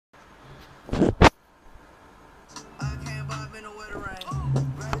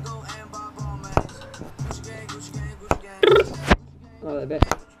Another bit.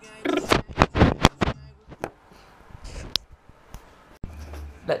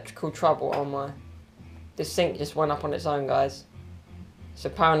 Electrical trouble on my... This sink just went up on its own, guys. It's a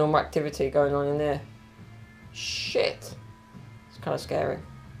paranormal activity going on in there. Shit. It's kind of scary.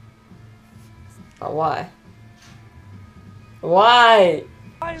 But why? Why?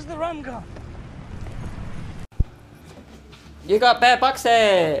 Why is the rum gone? You got bare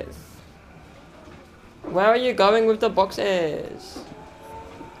boxes! Where are you going with the boxes?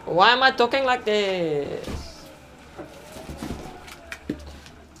 Why am I talking like this?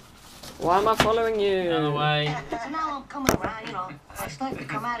 Why am I following you? Out of the way. So now I'm coming around, you know. I start to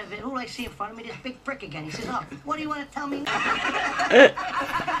come out of it. Who do I see in front of me? This big prick again. He says, "Oh, what do you want to tell me?" I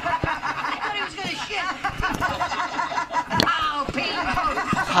thought he was gonna shit. Ow, Pete.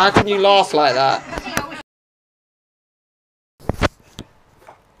 How can you laugh like that?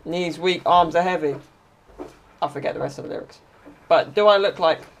 Knees weak, arms are heavy. I forget the rest of the lyrics. But do I look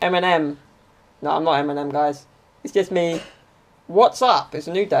like Eminem? No, I'm not Eminem, guys. It's just me. What's up? It's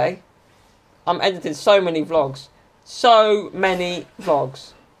a new day. I'm editing so many vlogs. So many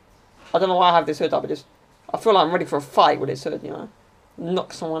vlogs. I don't know why I have this hood up. I feel like I'm ready for a fight with this hood, you know.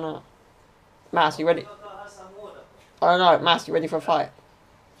 Knock someone out. Mass, you ready? I don't know. Mass, you ready for a fight?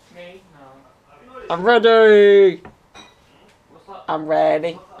 Me? No. I'm ready. I'm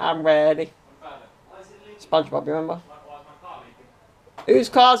ready. I'm ready. SpongeBob, you remember? Whose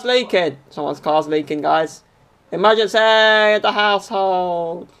car's leaking? Someone's car's leaking, guys. Emergency at the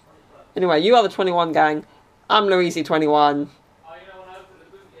household. Anyway, you are the 21 gang. I'm Luigi21.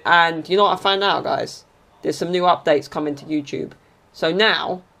 And you know what I found out, guys? There's some new updates coming to YouTube. So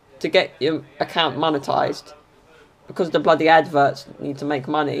now, to get your account monetized, because the bloody adverts need to make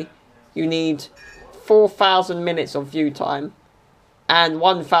money, you need 4,000 minutes of view time and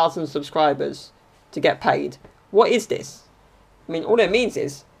 1,000 subscribers to get paid. What is this? I mean, all it means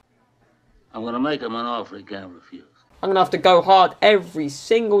is I'm going to make him an offer he can't refuse. I'm going to have to go hard every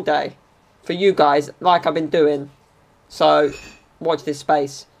single day for you guys, like I've been doing. So, watch this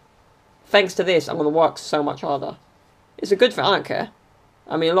space. Thanks to this, I'm going to work so much harder. It's a good thing, I don't care.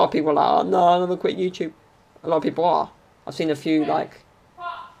 I mean, a lot of people are like, oh no, I'm going to quit YouTube. A lot of people are. I've seen a few, like...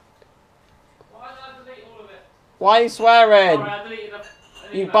 Why are you swearing? Sorry, I deleted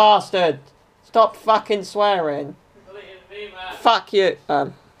You bastard. Stop fucking swearing. Fuck you.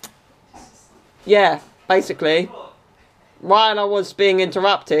 Yeah, basically. While I was being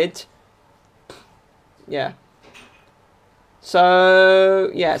interrupted. Yeah.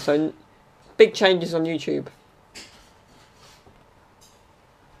 So, yeah, so big changes on YouTube.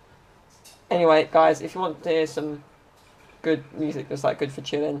 Anyway, guys, if you want to hear some good music that's like good for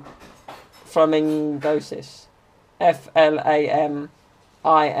chilling, Flamingosis. Flamingosis.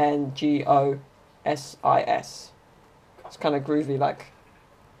 It's kind of groovy, like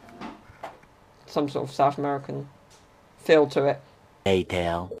some sort of South American feel to it.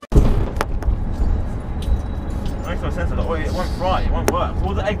 A-tail. Makes no sense. Like, it won't fry, it won't work.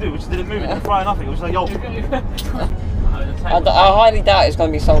 What did the egg do? Which didn't move, it didn't fry nothing. It was like, yo. I highly doubt it's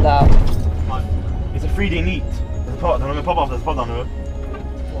going to be sold out. It's a 3D neat. There's a pot, I'm going to pop off, there's a pot down the road.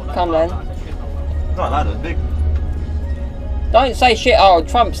 Come then. It's not like that, it's big. Don't say shit. Oh,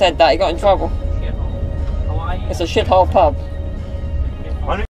 Trump said that. He got in trouble. It's a shithole pub.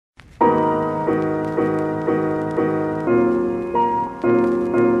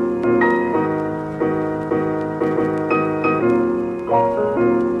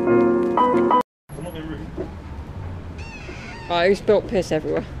 Alright, who spilled piss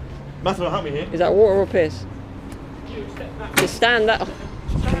everywhere? Matthew, help me here. Is that water or piss? Just stand up.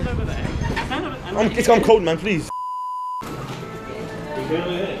 Stand over there. Stand over there. It's gone cold, man, please.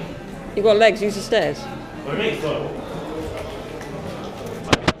 You got legs, use the stairs.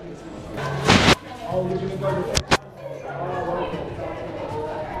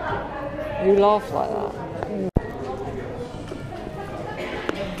 You laugh like that.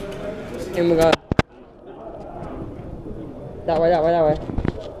 In we go. That way, that way, that way.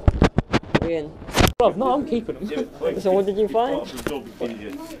 We in. Bro, no, I'm keeping them. So what did you find?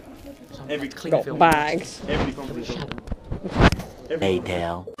 Got bags.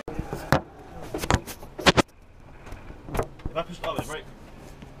 A-tail. If I push it up, it'll break.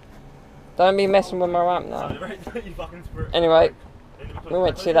 Don't be messing with my ramp now. You fucking spirit. Anyway, we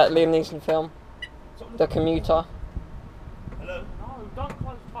went to see that Liam Neeson film, The Commuter. Hello? No, don't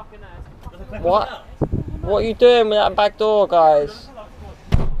close fucking ass. What? What are you doing with that back door, guys?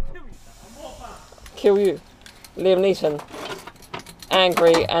 Kill you. Liam Neeson.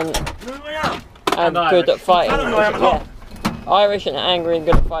 angry and You know who I am? and And good Irish. at fighting. I don't know who I am at all. Yeah. Irish and angry and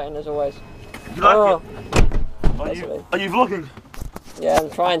good at fighting as always. You like Oh, it? Are basically. you vlogging? Yeah, I'm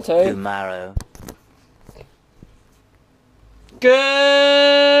trying to. Tomorrow.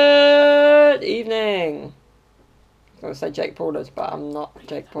 Good evening. I was going to say Jake Paul does, but I'm not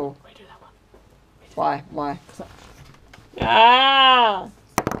Jake Paul. Why? Why? Ah!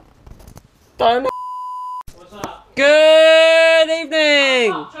 Don't. What's up? Good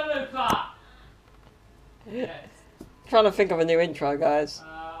evening. Chalupa! Yes. Trying to think of a new intro, guys.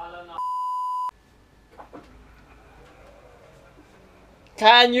 I don't know.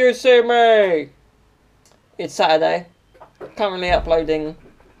 Can you see me? It's Saturday. Currently uploading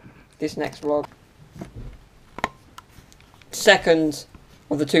this next vlog. Second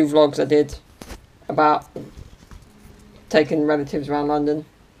of the 2 vlogs I did about taking relatives around London.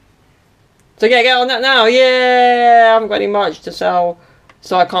 So yeah, get on that now. Yeah, I haven't got any merch to sell,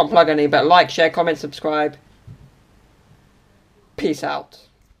 so I can't plug any. But like, share, comment, subscribe. Peace out.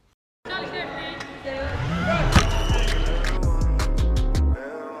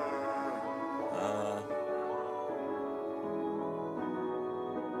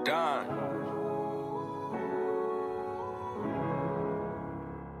 Done.